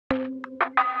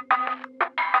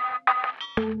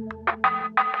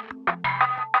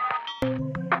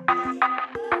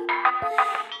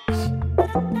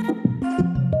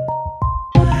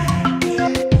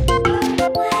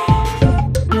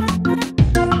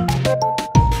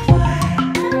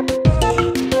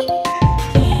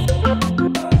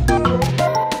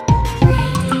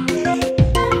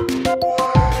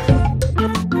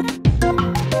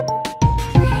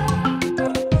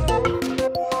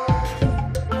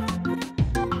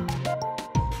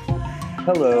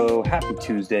Hello, happy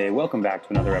Tuesday. Welcome back to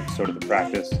another episode of The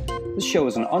Practice. This show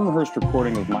is an unrehearsed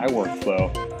recording of my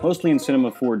workflow, mostly in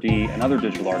Cinema 4D and other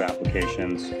digital art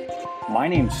applications. My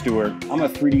name's Stuart. I'm a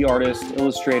 3D artist,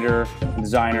 illustrator,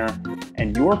 designer,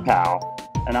 and your pal.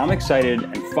 And I'm excited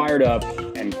and fired up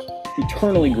and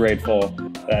eternally grateful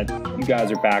that you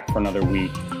guys are back for another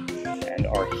week and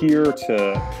are here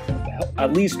to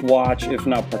at least watch, if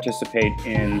not participate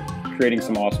in creating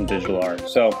some awesome digital art.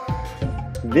 So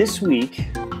this week,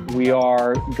 we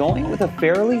are going with a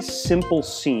fairly simple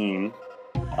scene,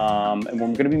 and we're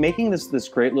going to be making this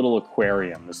great little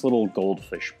aquarium, this little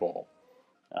goldfish bowl.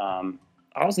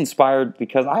 I was inspired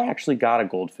because I actually got a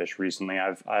goldfish recently.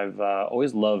 I've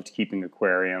always loved keeping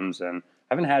aquariums, and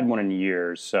I haven't had one in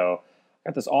years. So I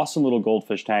got this awesome little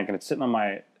goldfish tank, and it's sitting on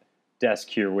my desk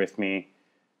here with me,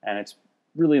 and it's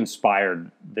really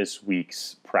inspired this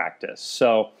week's practice.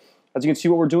 So as you can see,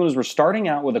 what we're doing is we're starting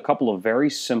out with a couple of very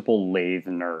simple lathe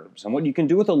NURBs. And what you can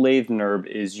do with a lathe NURB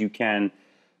is you can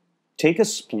take a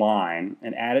spline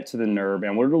and add it to the NURB,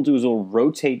 and what it'll do is it'll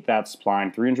rotate that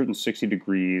spline 360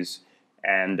 degrees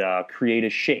and create a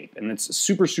shape. And it's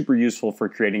super, super useful for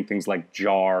creating things like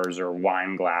jars or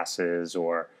wine glasses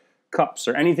or cups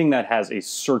or anything that has a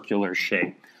circular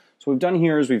shape. So what we've done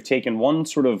here is we've taken one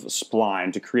sort of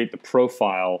spline to create the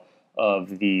profile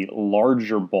of the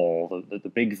larger bowl, the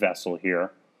big vessel here.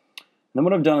 And then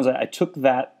what I've done is I took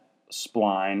that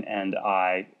spline and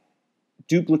I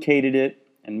duplicated it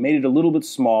and made it a little bit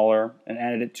smaller and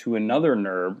added it to another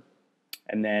NURB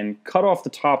and then cut off the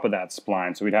top of that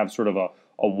spline so we'd have sort of a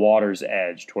water's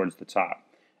edge towards the top.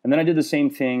 And then I did the same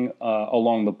thing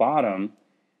along the bottom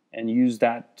and used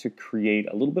that to create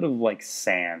a little bit of like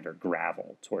sand or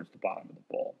gravel towards the bottom of the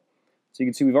bowl. So you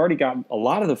can see we've already got a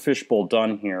lot of the fishbowl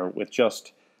done here with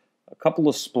just a couple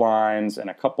of splines and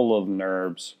a couple of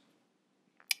NURBs.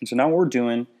 And so now what we're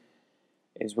doing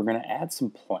is we're going to add some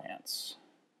plants.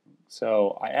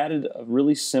 So I added a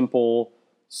really simple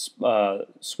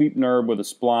sweep NURB with a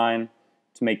spline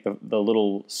to make the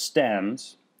little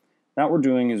stems. Now what we're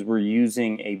doing is we're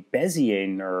using a Bezier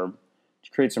NURB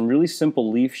to create some really simple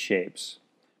leaf shapes.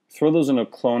 Throw those in a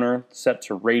cloner set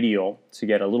to radial to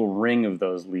get a little ring of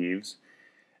those leaves.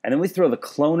 And then we throw the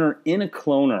cloner in a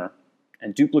cloner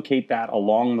and duplicate that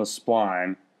along the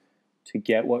spline to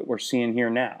get what we're seeing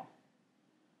here now.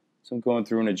 So I'm going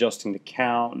through and adjusting the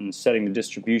count and setting the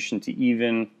distribution to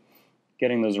even,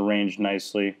 getting those arranged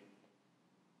nicely.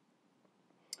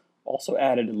 Also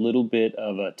added a little bit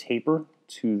of a taper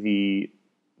to the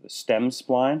stem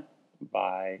spline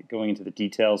by going into the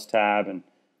Details tab and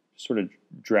sort of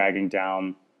dragging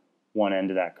down one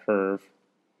end of that curve.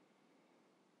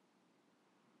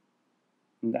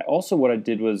 And also what I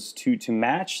did was to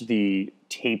match the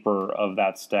taper of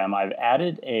that stem, I've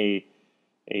added a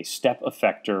step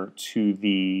effector to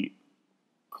the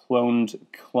cloned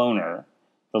cloner,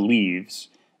 the leaves,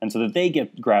 and so that they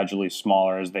get gradually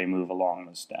smaller as they move along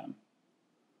the stem.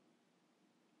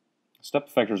 Step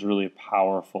effector is really a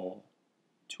powerful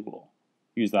tool.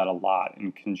 Use that a lot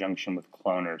in conjunction with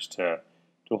cloners to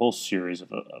a whole series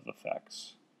of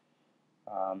effects.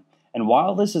 And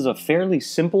while this is a fairly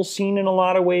simple scene in a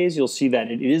lot of ways, you'll see that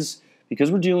it is,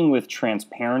 because we're dealing with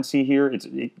transparency here,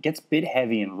 it gets a bit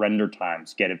heavy and render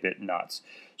times get a bit nuts.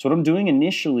 So what I'm doing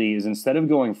initially is instead of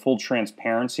going full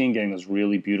transparency and getting those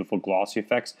really beautiful glossy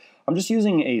effects, I'm just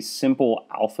using a simple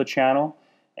alpha channel.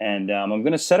 And I'm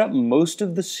going to set up most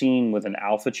of the scene with an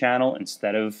alpha channel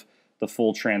instead of the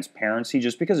full transparency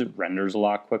just because it renders a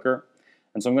lot quicker.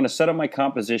 And so I'm going to set up my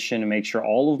composition and make sure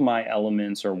all of my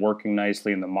elements are working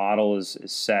nicely and the model is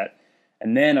set.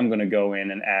 And then I'm going to go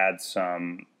in and add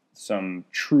some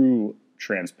true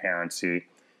transparency.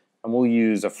 And we'll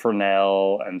use a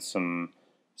Fresnel and some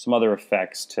other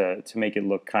effects to make it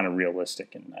look kind of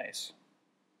realistic and nice.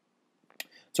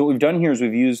 So what we've done here is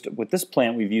with this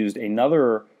plant, we've used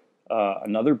another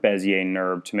Bezier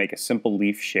NURB to make a simple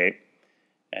leaf shape.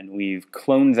 And we've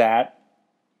cloned that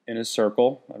in a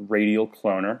circle, a radial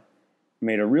cloner,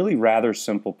 made a really rather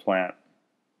simple plant.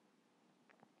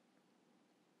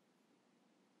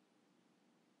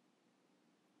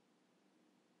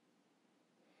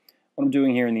 What I'm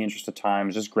doing here in the interest of time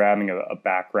is just grabbing a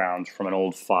background from an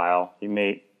old file. You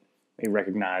may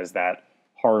recognize that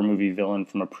horror movie villain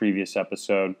from a previous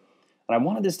episode. And I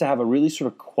wanted this to have a really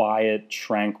sort of quiet,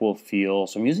 tranquil feel.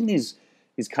 So I'm using these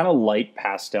kind of light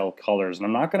pastel colors, and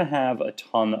I'm not going to have a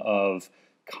ton of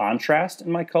contrast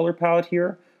in my color palette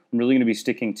here. I'm really going to be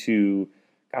sticking to,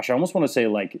 gosh, I almost want to say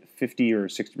like 50 or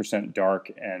 60%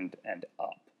 dark and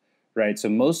up, right? So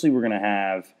mostly we're going to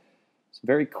have some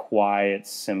very quiet,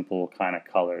 simple kind of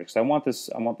colors. I want this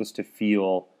to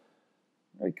feel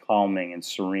Very calming and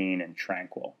serene and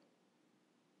tranquil.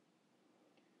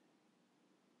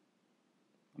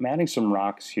 I'm adding some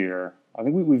rocks here. I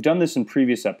think we've done this in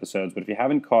previous episodes, but if you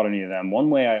haven't caught any of them, one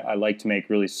way I like to make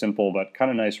really simple but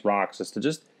kind of nice rocks is to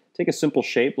just take a simple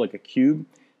shape like a cube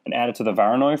and add it to the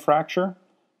Voronoi fracture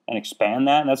and expand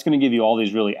that, and that's going to give you all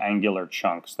these really angular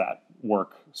chunks that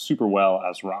work super well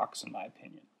as rocks, in my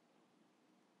opinion.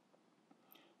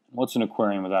 What's an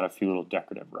aquarium without a few little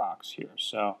decorative rocks here?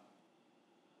 So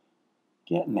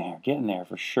getting there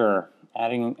for sure.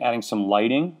 Adding some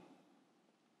lighting,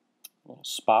 a little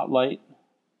spotlight,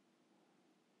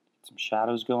 some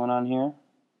shadows going on here.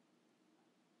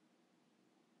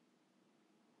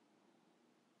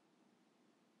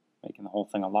 Making the whole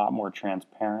thing a lot more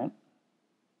transparent.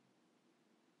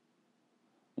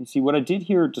 You see what I did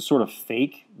here to sort of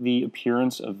fake the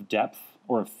appearance of depth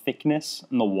or of thickness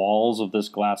in the walls of this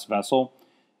glass vessel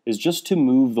is just to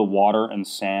move the water and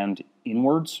sand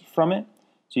inwards from it.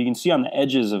 So you can see on the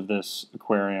edges of this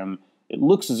aquarium, it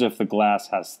looks as if the glass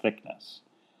has thickness.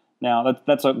 Now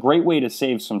that's a great way to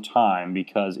save some time,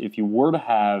 because if you were to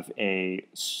have a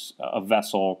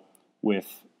vessel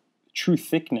with true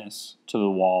thickness to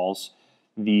the walls,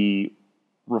 the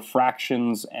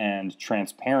refractions and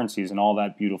transparencies and all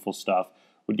that beautiful stuff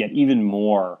would get even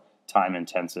more time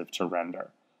intensive to render,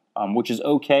 which is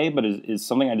okay, but is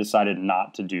something I decided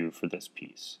not to do for this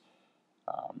piece.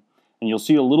 And you'll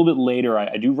see a little bit later,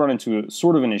 I do run into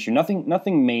sort of an issue.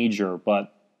 Nothing major,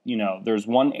 but you know, there's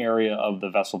one area of the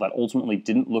vessel that ultimately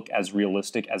didn't look as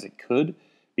realistic as it could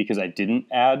because I didn't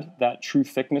add that true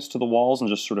thickness to the walls and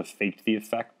just sort of faked the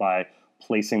effect by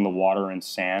placing the water and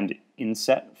sand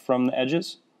inset from the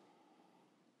edges.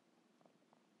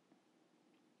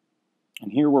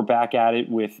 And here we're back at it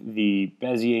with the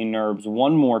Bezier NURBS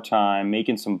one more time,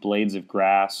 making some blades of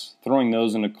grass, throwing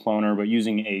those in a cloner, but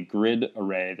using a grid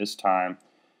array this time,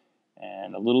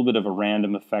 and a little bit of a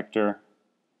random effector,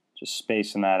 just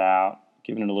spacing that out,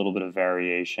 giving it a little bit of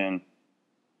variation.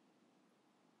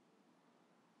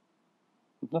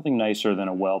 Nothing nicer than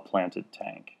a well-planted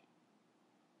tank.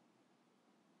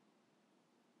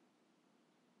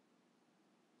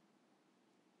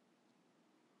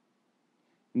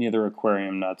 Any other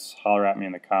aquarium nuts, holler at me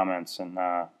in the comments and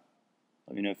let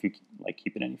me know if you like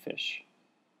keeping any fish.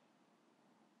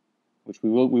 Which we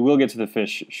will get to the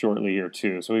fish shortly here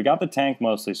too. So we got the tank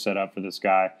mostly set up for this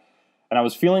guy, and I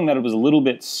was feeling that it was a little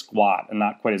bit squat and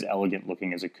not quite as elegant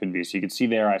looking as it could be. So you can see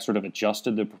there I sort of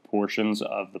adjusted the proportions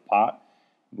of the pot,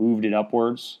 moved it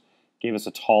upwards, gave us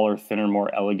a taller, thinner,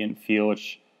 more elegant feel,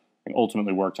 which I think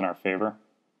ultimately worked in our favor.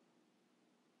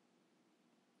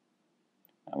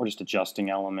 We're just adjusting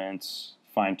elements,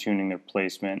 fine-tuning their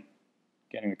placement,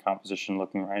 getting the composition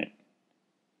looking right.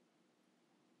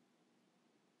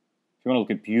 If you want to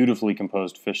look at beautifully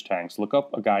composed fish tanks, look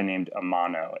up a guy named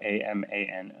Amano,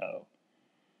 A-M-A-N-O.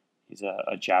 He's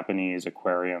a Japanese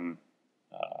aquarium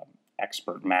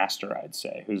expert, master, I'd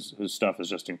say, whose stuff is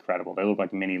just incredible. They look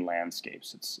like mini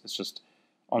landscapes. It's just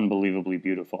unbelievably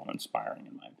beautiful and inspiring,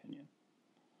 in my opinion.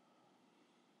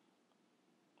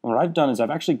 What I've done is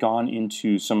I've actually gone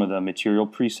into some of the material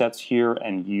presets here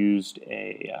and used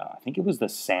I think it was the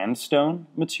sandstone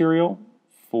material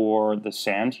for the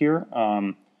sand here.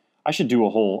 I should do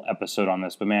a whole episode on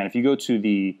this, but man, if you go to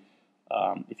the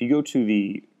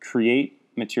Create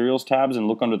Materials tabs and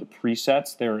look under the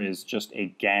presets, there is just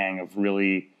a gang of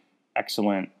really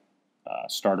excellent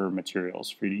starter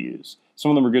materials for you to use. Some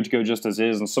of them are good to go just as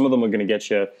is, and some of them are going to get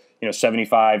you,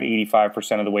 75,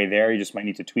 85% of the way there. You just might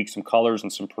need to tweak some colors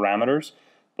and some parameters,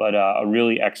 but a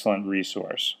really excellent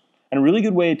resource. And a really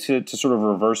good way to sort of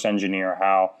reverse engineer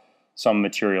how some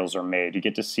materials are made. You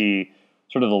get to see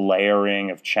sort of the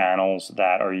layering of channels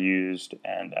that are used,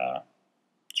 and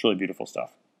it's really beautiful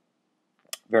stuff.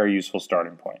 Very useful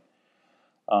starting point.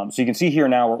 So you can see here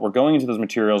now we're going into those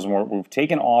materials and we've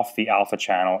taken off the alpha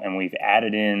channel and we've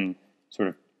added in sort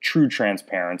of true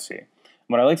transparency.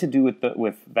 What I like to do with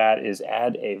that is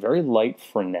add a very light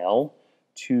fresnel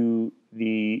to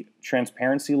the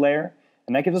transparency layer,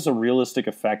 and that gives us a realistic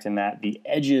effect in that the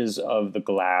edges of the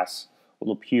glass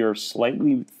will appear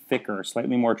slightly thicker,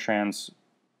 slightly more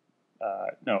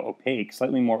opaque,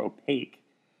 slightly more opaque,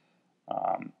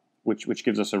 which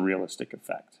gives us a realistic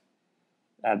effect.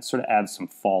 Sort of adds some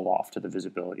fall off to the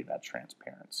visibility of that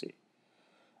transparency.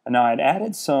 And now I'd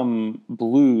added some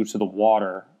blue to the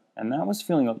water, and that was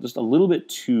feeling just a little bit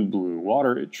too blue.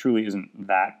 Water, it truly isn't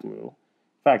that blue.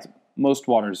 In fact, most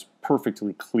water is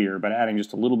perfectly clear, but adding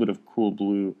just a little bit of cool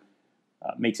blue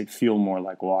makes it feel more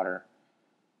like water.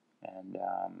 And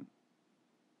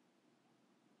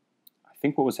I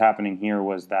think what was happening here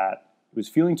was that It was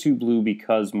feeling too blue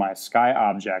because my sky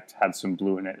object had some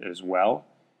blue in it as well.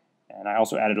 And I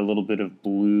also added a little bit of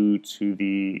blue to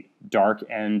the dark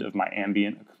end of my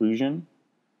ambient occlusion.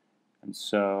 And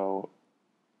so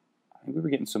I think we were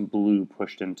getting some blue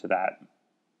pushed into that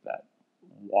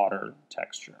water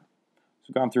texture. So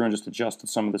I've gone through and just adjusted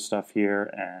some of the stuff here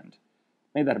and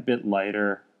made that a bit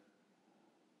lighter.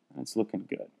 And it's looking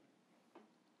good.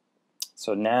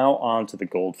 So now on to the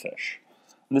goldfish.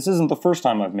 And this isn't the first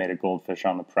time I've made a goldfish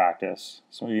on the practice.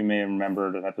 Some of you may have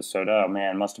remembered an episode, oh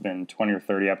man, must have been 20 or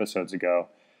 30 episodes ago.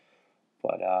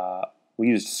 But we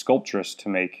used Sculptress to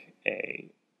make a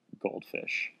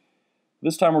goldfish.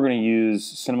 This time we're going to use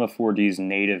Cinema 4D's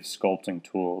native sculpting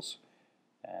tools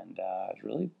and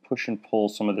really push and pull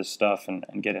some of this stuff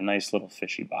and get a nice little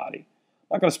fishy body.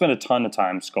 I'm not going to spend a ton of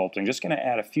time sculpting, just going to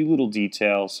add a few little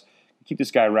details, keep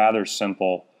this guy rather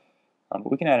simple. But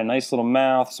we can add a nice little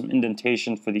mouth, some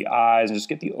indentation for the eyes, and just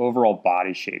get the overall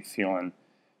body shape feeling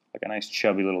like a nice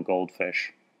chubby little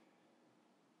goldfish.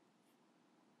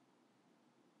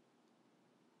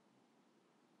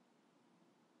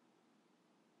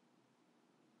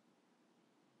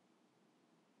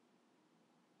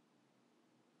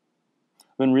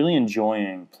 I've been really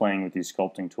enjoying playing with these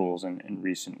sculpting tools in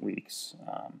recent weeks.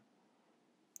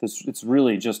 It's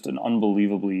really just an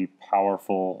unbelievably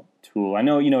powerful tool. I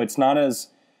know, it's not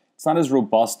as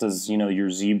robust as, your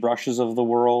ZBrushes of the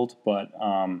world, but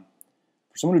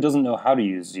for someone who doesn't know how to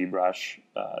use ZBrush,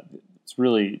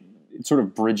 it sort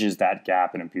of bridges that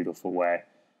gap in a beautiful way.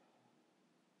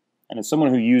 And as someone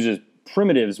who uses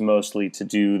primitives mostly to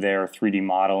do their 3D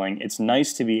modeling, it's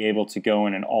nice to be able to go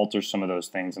in and alter some of those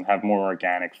things and have more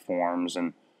organic forms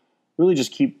and really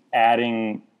just keep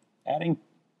adding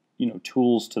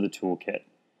tools to the toolkit,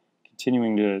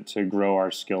 continuing to grow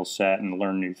our skill set and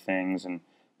learn new things. And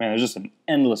man, there's just an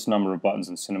endless number of buttons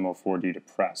in Cinema 4D to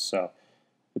press. So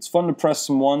it's fun to press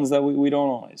some ones that we don't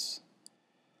always.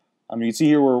 You can see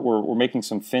here we're making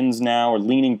some fins now. We're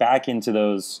leaning back into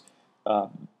those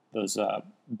Bezier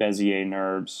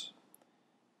NURBS,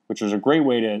 which is a great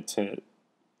way to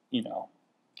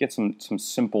get some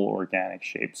simple organic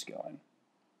shapes going.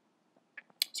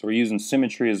 So we're using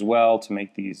symmetry as well to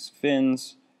make these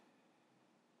fins.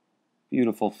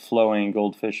 Beautiful flowing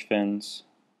goldfish fins.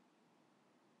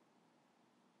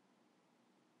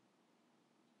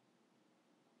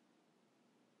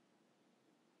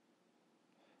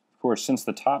 Of course, since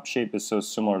the top shape is so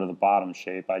similar to the bottom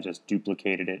shape, I just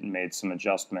duplicated it and made some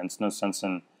adjustments. No sense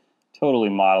in totally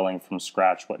modeling from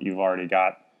scratch what you've already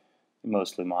got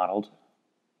mostly modeled.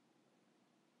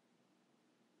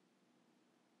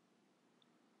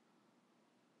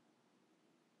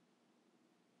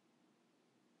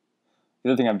 The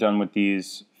other thing I've done with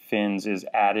these fins is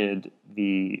added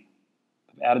the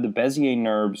Bezier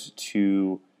NURBS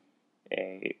to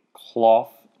a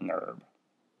cloth NURB.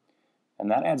 And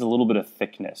that adds a little bit of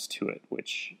thickness to it,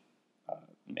 which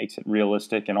makes it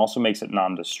realistic and also makes it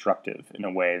non-destructive in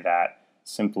a way that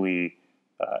simply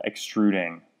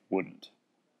extruding wouldn't.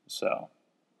 So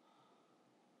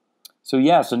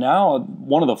now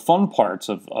one of the fun parts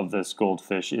of this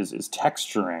goldfish is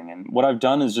texturing. And what I've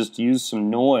done is just use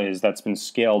some noise that's been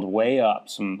scaled way up,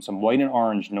 some white and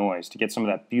orange noise to get some of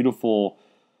that beautiful,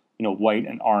 white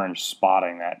and orange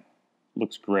spotting that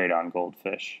looks great on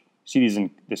goldfish. You see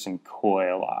this in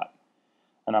koi a lot.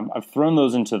 And I've thrown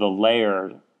those into the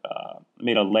layer,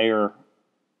 made a layer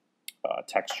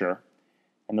texture,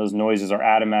 and those noises are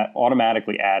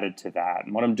automatically added to that.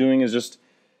 And what I'm doing is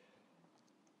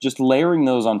just layering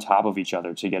those on top of each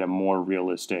other to get a more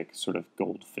realistic sort of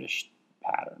goldfish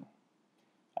pattern.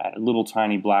 Add little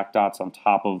tiny black dots on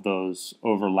top of those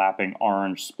overlapping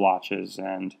orange splotches,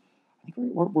 and I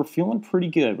think we're feeling pretty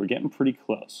good. We're getting pretty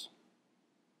close.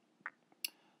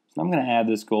 So I'm going to add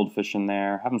this goldfish in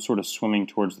there, have them sort of swimming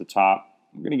towards the top.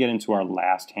 We're going to get into our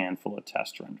last handful of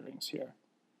test renderings here.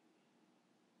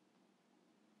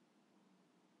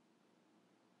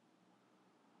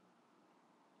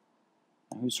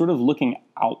 I was sort of looking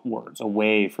outwards,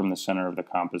 away from the center of the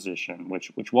composition,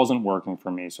 which wasn't working for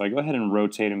me. So I go ahead and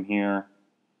rotate him here,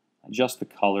 adjust the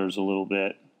colors a little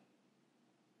bit.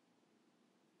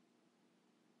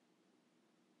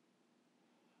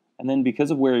 And then because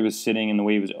of where he was sitting and the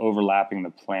way he was overlapping the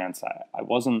plants, I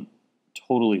wasn't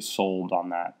totally sold on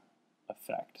that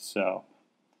effect. So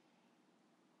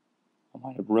I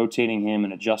wind up rotating him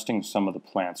and adjusting some of the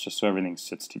plants just so everything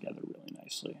sits together really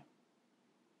nicely.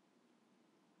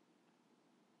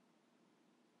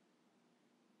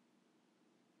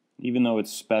 Even though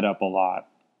it's sped up a lot,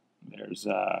 there's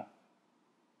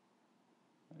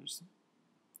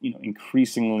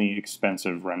increasingly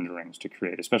expensive renderings to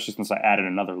create, especially since I added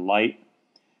another light.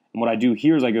 And what I do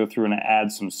here is I go through and I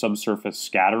add some subsurface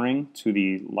scattering to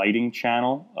the lighting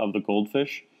channel of the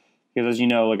goldfish, because as you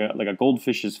know, like a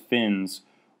goldfish's fins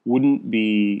wouldn't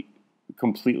be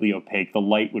completely opaque. The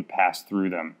light would pass through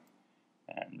them,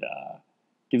 and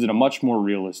gives it a much more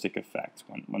realistic effect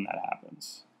when that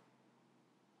happens.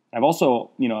 I've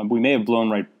also, we may have blown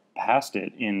right past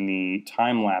it in the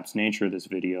time-lapse nature of this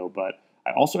video, but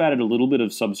I also added a little bit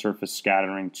of subsurface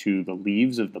scattering to the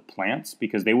leaves of the plants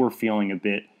because they were feeling a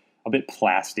bit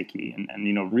plasticky,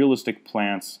 and realistic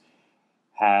plants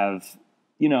have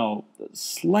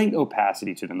slight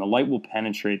opacity to them. The light will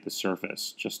penetrate the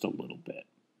surface just a little bit.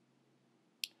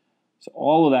 So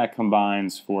all of that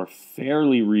combines for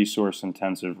fairly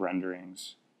resource-intensive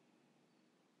renderings.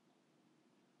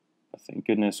 But thank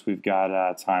goodness we've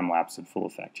got time-lapse in full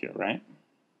effect here, right?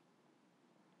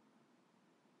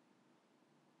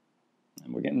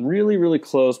 And we're getting really, really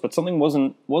close, but something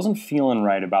wasn't feeling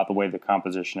right about the way the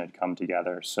composition had come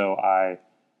together. So I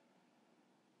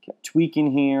kept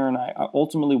tweaking here, and I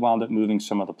ultimately wound up moving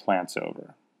some of the plants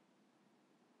over.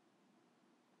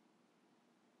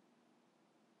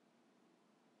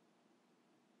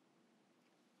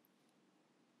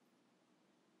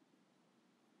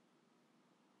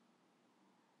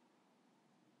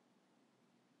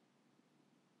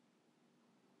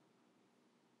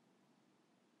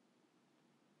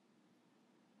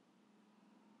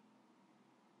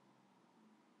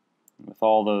 With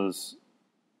all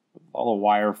the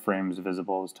wireframes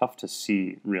visible, it was tough to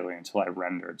see really until I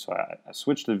rendered. So I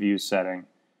switched the view setting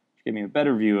to give me a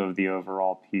better view of the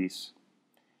overall piece.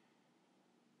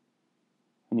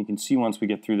 And you can see once we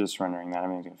get through this rendering that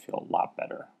everything's going to feel a lot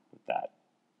better with that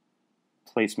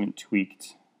placement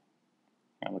tweaked.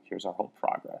 And look, here's our whole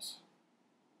progress.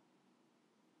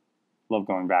 Love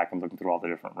going back and looking through all the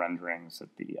different renderings at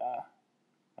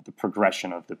the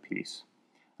progression of the piece.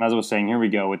 And as I was saying, here we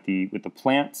go with the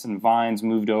plants and vines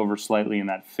moved over slightly and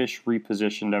that fish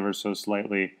repositioned ever so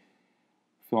slightly.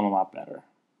 Feeling a lot better.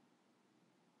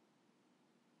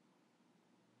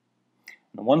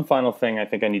 The one final thing I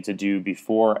think I need to do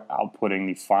before outputting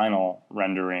the final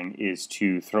rendering is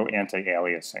to throw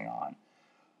anti-aliasing on.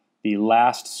 The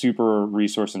last super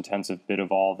resource-intensive bit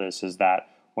of all this is that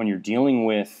when you're dealing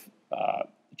with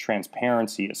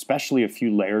transparency, especially a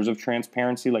few layers of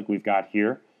transparency like we've got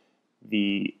here,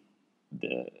 the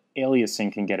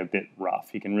aliasing can get a bit rough.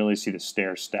 You can really see the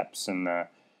stair steps and the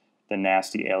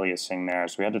nasty aliasing there.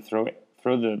 So we had to throw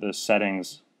the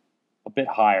settings a bit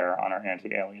higher on our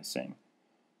anti-aliasing.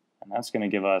 And that's going to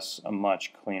give us a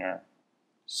much cleaner,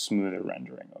 smoother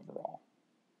rendering overall.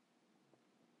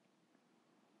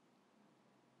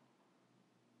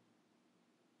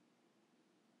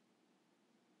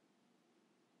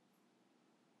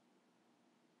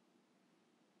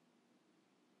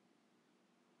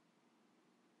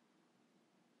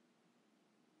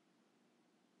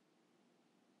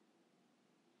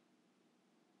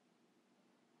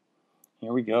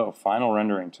 Here we go, final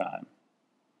rendering time.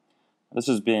 This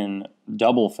has been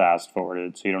double fast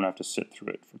forwarded, so you don't have to sit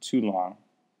through it for too long.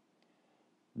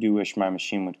 I do wish my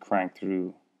machine would crank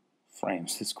through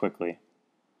frames this quickly.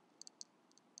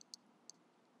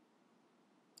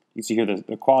 You can see here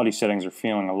the quality settings are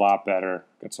feeling a lot better.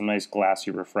 Got some nice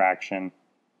glassy refraction.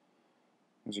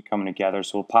 Things are coming together,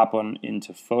 so we'll pop one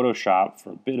into Photoshop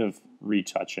for a bit of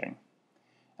retouching.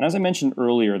 And as I mentioned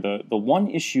earlier, the one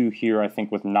issue here, I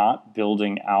think, with not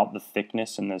building out the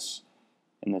thickness in this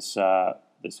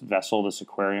vessel, this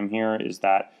aquarium here, is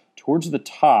that towards the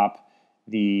top,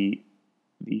 the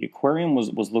aquarium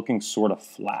was looking sort of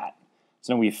flat.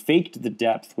 So now we faked the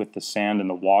depth with the sand and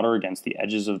the water against the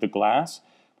edges of the glass.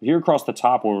 But here across the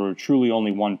top, where we're truly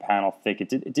only one panel thick,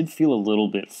 it did feel a little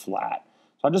bit flat.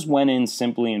 So I just went in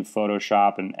simply in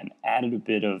Photoshop and added a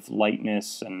bit of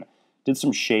lightness and did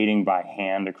some shading by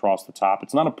hand across the top.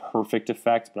 It's not a perfect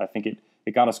effect, but I think it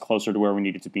got us closer to where we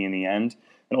needed to be in the end,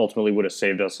 and ultimately would have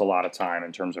saved us a lot of time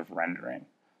in terms of rendering.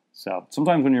 So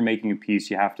sometimes when you're making a piece,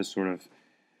 you have to sort of,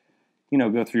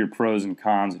 go through your pros and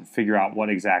cons and figure out what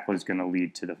exactly is going to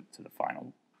lead to the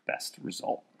final best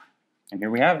result. And here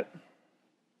we have it.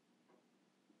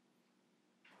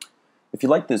 If you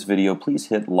like this video, please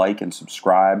hit like and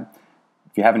subscribe.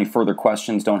 If you have any further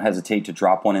questions, don't hesitate to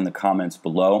drop one in the comments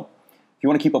below. If you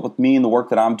want to keep up with me and the work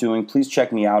that I'm doing, please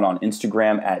check me out on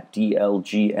Instagram at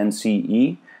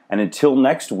DLGNCE. And until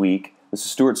next week, this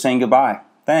is Stuart saying goodbye.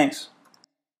 Thanks.